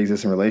their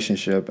pre-existing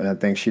relationship. And I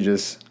think she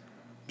just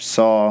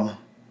saw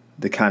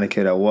the kind of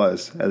kid I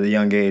was at a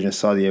young age and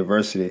saw the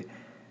adversity,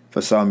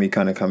 but saw me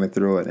kind of coming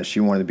through it. And she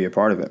wanted to be a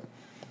part of it.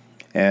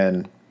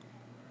 And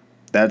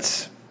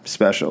that's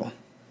special.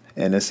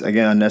 And it's,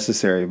 again,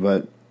 unnecessary,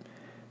 but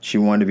she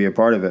wanted to be a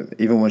part of it.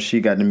 Even when she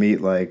got to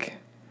meet like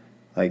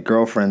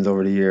girlfriends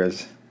over the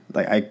years,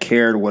 like I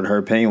cared what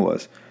her pain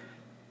was.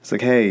 It's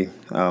like, hey,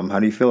 how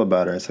do you feel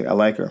about her? It's like, I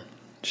like her.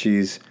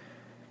 She's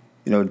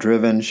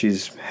driven.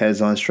 She's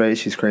heads on straight.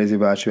 She's crazy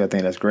about you. I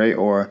think that's great.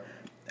 Or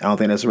I don't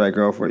think that's the right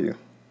girl for you.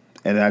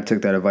 And I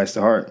took that advice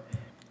to heart.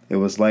 It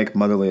was like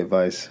motherly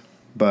advice,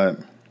 but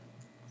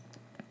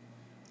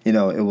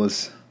there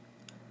was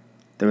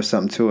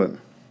something to it.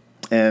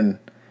 And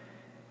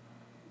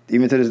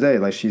even to this day,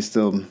 like, she's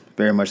still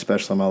very much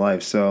special in my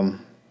life. So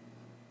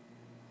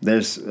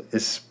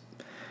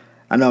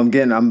I know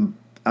I'm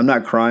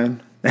not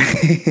crying,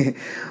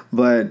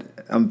 but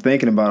I'm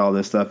thinking about all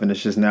this stuff, and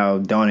it's just now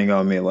dawning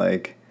on me,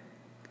 like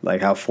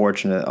how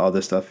fortunate all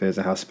this stuff is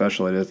and how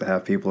special it is to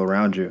have people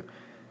around you,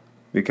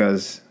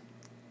 because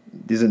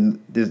this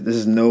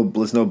is no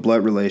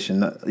blood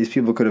relation. These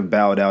people could have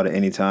bowed out at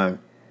any time,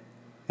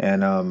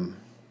 and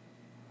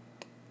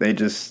they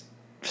just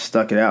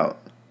stuck it out,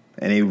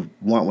 and they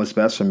want what's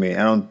best for me.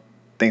 I don't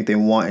think they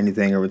want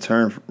anything in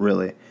return,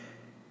 really,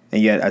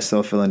 and yet I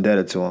still feel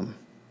indebted to them.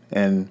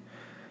 And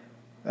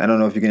I don't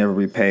know if you can ever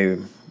repay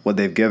what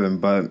they've given,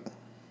 but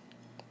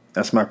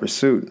that's my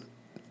pursuit,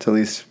 to at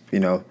least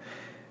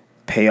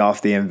pay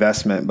off the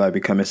investment by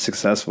becoming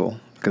successful.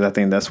 Because I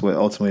think that's what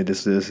ultimately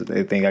this is.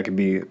 They think I can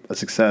be a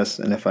success,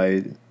 and if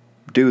I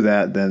do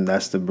that, then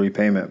that's the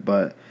repayment.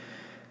 But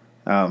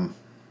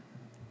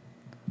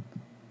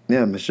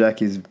Miss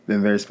Jackie's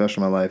been very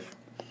special in my life.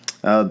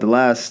 The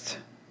last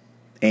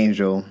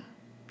angel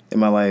in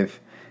my life,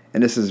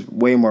 and this is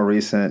way more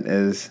recent,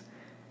 is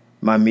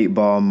my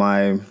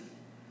meatball.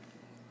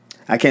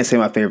 I can't say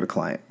my favorite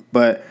client,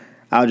 but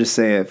I'll just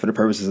say it for the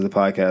purposes of the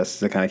podcast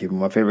to kind of keep it.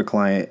 My favorite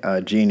client,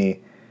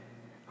 Jeannie,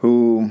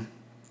 who,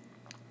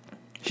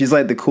 she's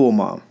like the cool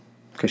mom,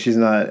 because she's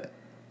not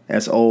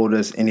as old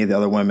as any of the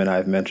other women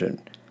I've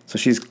mentioned. So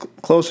she's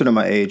closer to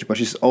my age, but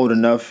she's old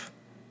enough.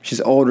 She's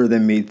older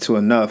than me to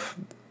enough.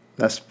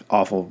 That's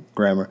awful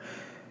grammar.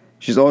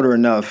 She's older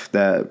enough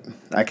that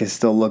I can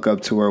still look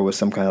up to her with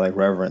some kind of like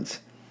reverence.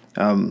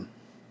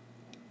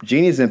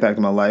 Jeannie's impact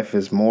in my life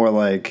is more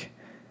like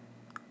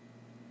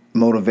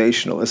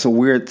motivational. It's a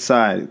weird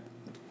side.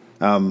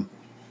 I'm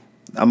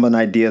an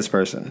ideas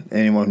person.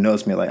 Anyone who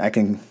knows me, like, I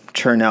can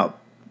churn out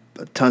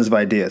tons of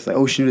ideas. Like,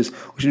 oh, we should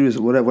do this,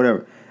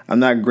 whatever. I'm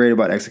not great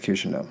about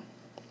execution though.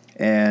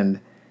 And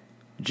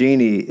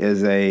Jeannie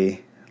is a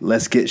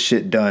let's get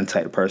shit done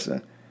type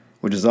person,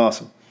 which is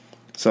awesome.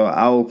 So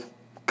I'll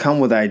come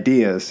with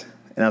ideas,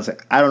 and I was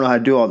like, I don't know how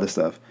to do all this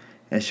stuff.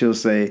 And she'll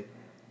say,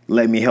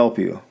 let me help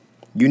you.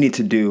 You need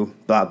to do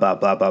blah, blah,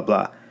 blah, blah,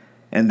 blah.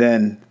 And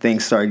then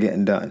things start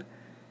getting done.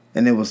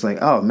 And it was like,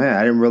 oh man,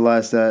 I didn't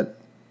realize that.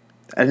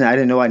 I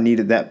didn't know I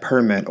needed that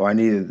permit, or I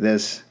needed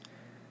this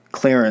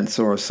clearance,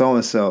 or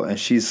so-and-so. And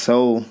she's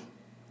so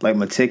like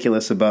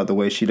meticulous about the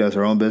way she does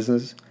her own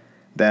business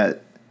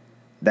that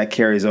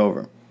carries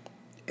over.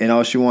 And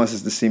all she wants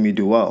is to see me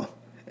do well.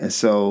 And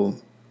so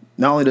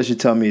not only does she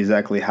tell me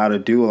exactly how to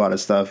do a lot of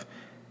stuff,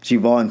 she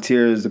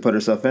volunteers to put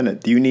herself in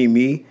it. Do you need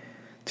me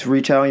to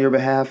reach out on your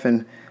behalf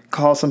and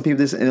call some people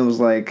this? And it was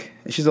like,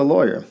 she's a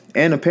lawyer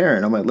and a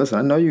parent. I'm like, listen,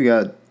 I know you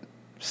got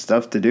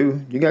stuff to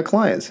do. You got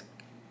clients.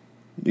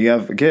 You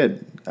have a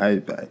kid.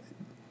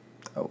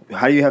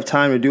 How do you have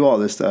time to do all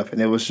this stuff?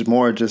 And it was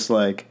more just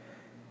like,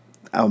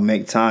 I'll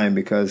make time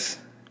because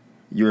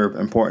you're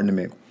important to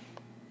me.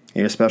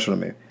 You're special to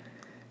me.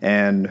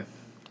 And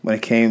when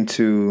it came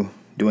to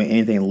doing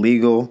anything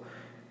legal,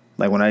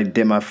 like when I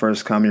did my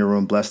first Comedy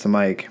Room Bless the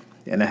Mic,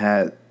 and I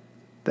had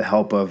the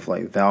help of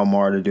like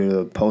Valmar to do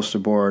the poster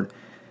board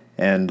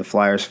and the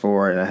flyers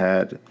for it, and I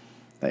had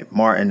like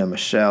Martin and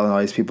Michelle and all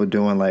these people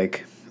doing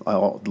like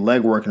all the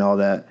legwork and all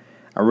that,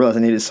 I realized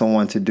I needed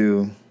someone to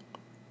do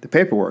the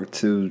paperwork,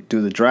 to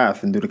do the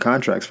draft and do the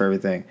contracts for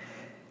everything.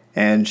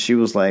 And she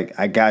was like,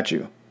 I got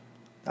you.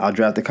 I'll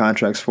draft the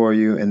contracts for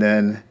you. And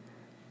then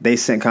they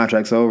sent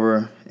contracts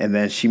over, and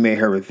then she made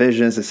her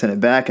revisions and sent it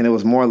back. And it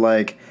was more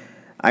like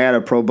I got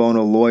a pro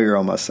bono lawyer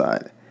on my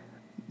side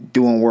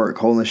doing work,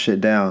 holding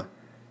shit down,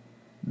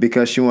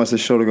 because she wants the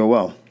show to go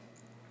well.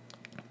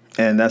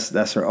 And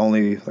that's her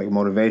only like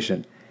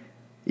motivation.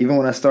 Even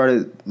when I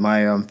started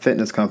my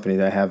fitness company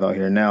that I have out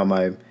here now,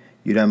 my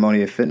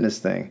Eudaimonia fitness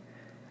thing,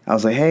 I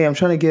was like, hey, I'm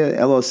trying to get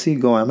LLC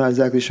going. I'm not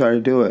exactly sure how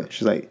to do it.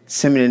 She's like,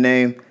 send me the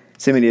name,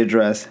 send me the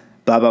address,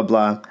 blah, blah,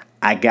 blah.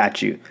 I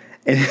got you.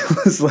 And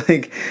it was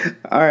like,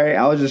 all right,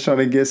 I was just trying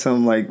to get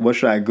some, like, what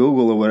should I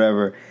Google or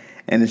whatever.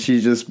 And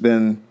she's just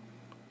been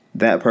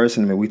that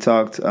person to me. We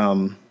talked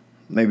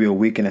maybe a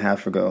week and a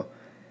half ago.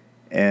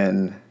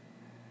 And,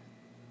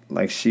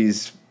 like,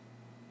 she's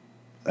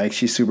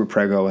super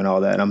preggo and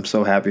all that. And I'm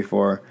so happy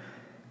for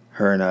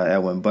her and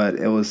Edwin. But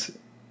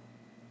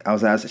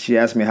she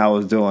asked me how I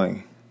was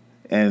doing.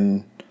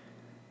 And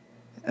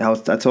I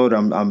told her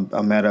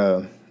I'm at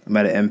an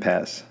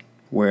impasse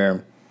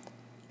where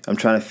I'm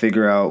trying to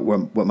figure out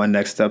what my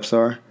next steps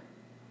are,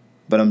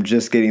 but I'm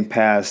just getting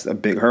past a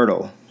big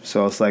hurdle.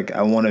 So it's like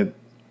I want to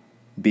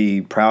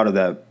be proud of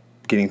that,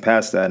 getting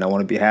past that, and I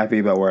want to be happy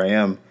about where I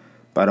am,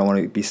 but I don't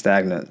want to be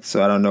stagnant.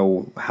 So I don't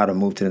know how to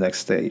move to the next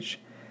stage.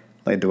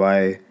 Like, do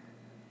I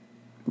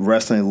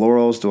rest on the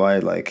laurels? Do I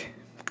like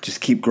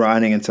just keep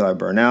grinding until I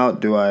burn out?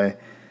 Do I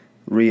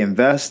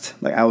reinvest.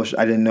 Like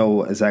I didn't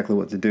know exactly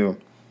what to do.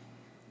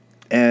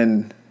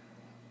 And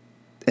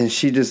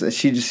she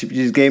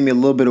just gave me a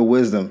little bit of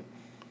wisdom.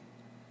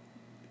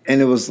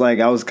 And it was like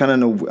I was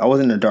kind of I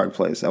wasn't in a dark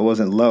place. I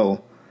wasn't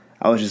low.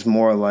 I was just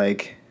more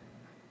like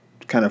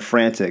kind of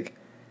frantic.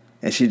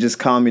 And she just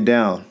calmed me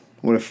down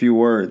with a few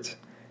words,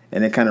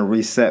 and it kind of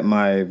reset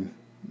my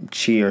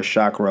chi or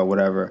chakra or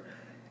whatever,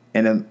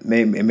 and it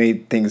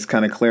made things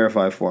kind of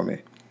clarify for me.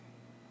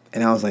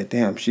 And I was like,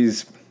 damn,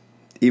 she's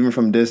even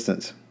from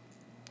distance,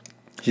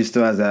 she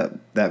still has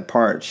that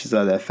part. She still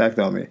has that effect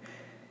on me.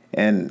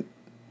 And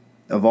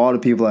of all the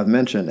people I've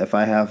mentioned, if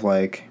I have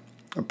like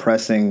a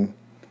pressing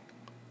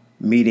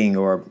meeting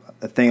or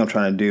a thing I'm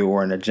trying to do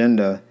or an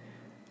agenda,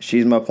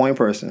 she's my point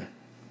person.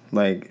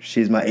 Like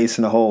she's my ace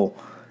in the hole,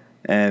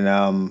 and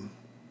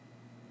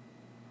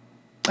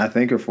I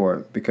thank her for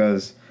it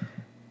because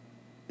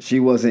she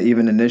wasn't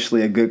even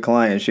initially a good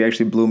client. She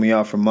actually blew me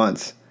off for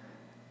months.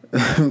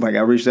 Like I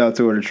reached out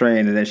to her to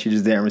train, and then she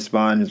just didn't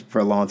respond for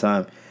a long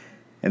time.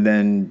 And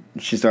then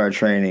she started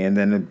training, and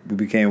then it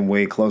became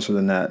way closer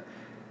than that,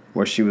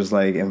 where she was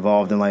like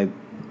involved in like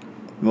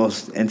the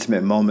most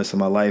intimate moments of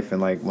my life, and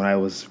like when I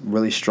was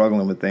really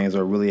struggling with things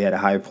or really at a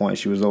high point,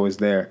 she was always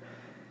there.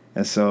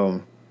 And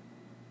so,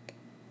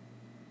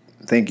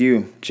 thank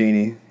you,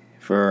 Jeannie,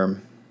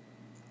 for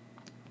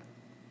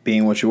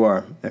being what you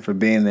are, and for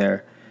being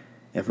there,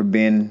 and for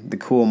being the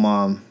cool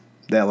mom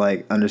that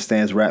like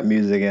understands rap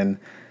music and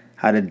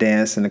how to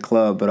dance in the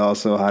club, but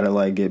also how to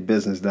like get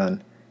business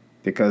done,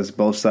 because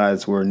both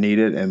sides were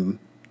needed and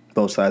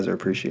both sides are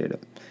appreciated.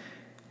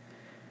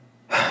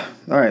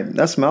 All right,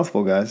 that's a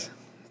mouthful, guys.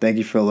 Thank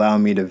you for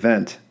allowing me to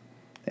vent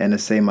and to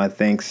say my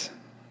thanks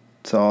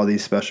to all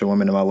these special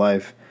women in my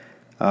life.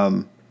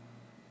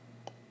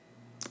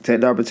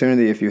 Take the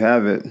opportunity, if you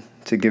have it,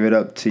 to give it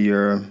up to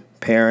your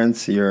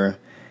parents, your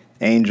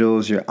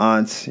angels, your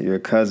aunts, your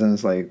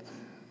cousins, like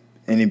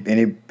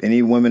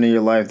any women in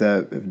your life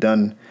that have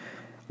done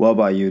well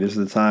by you. This is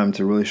the time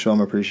to really show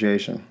them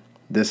appreciation.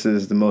 This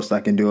is the most I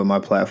can do with my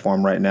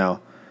platform right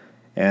now.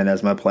 And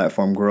as my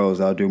platform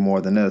grows, I'll do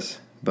more than this.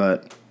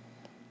 But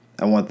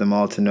I want them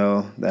all to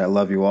know that I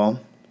love you all.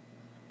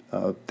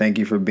 Thank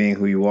you for being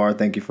who you are.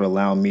 Thank you for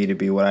allowing me to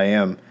be what I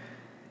am.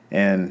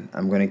 And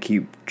I'm going to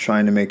keep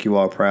trying to make you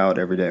all proud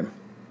every day.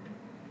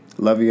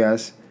 Love you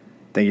guys.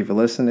 Thank you for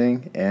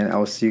listening. And I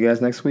will see you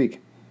guys next week.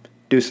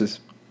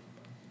 Deuces.